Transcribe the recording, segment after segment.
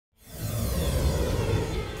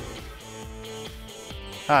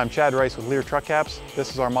Hi, I'm Chad Rice with Leer Truck Caps.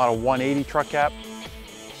 This is our Model 180 truck cap.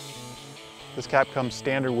 This cap comes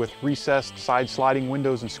standard with recessed side sliding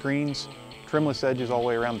windows and screens, trimless edges all the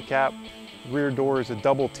way around the cap. Rear door is a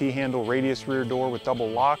double T-handle radius rear door with double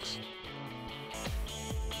locks.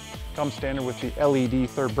 Comes standard with the LED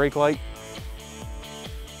third brake light.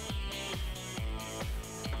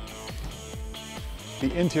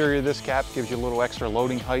 The interior of this cap gives you a little extra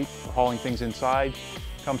loading height for hauling things inside.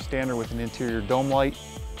 Comes standard with an interior dome light.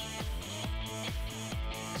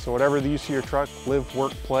 So whatever the use of your truck, live,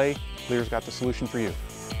 work, play, Leer's got the solution for you.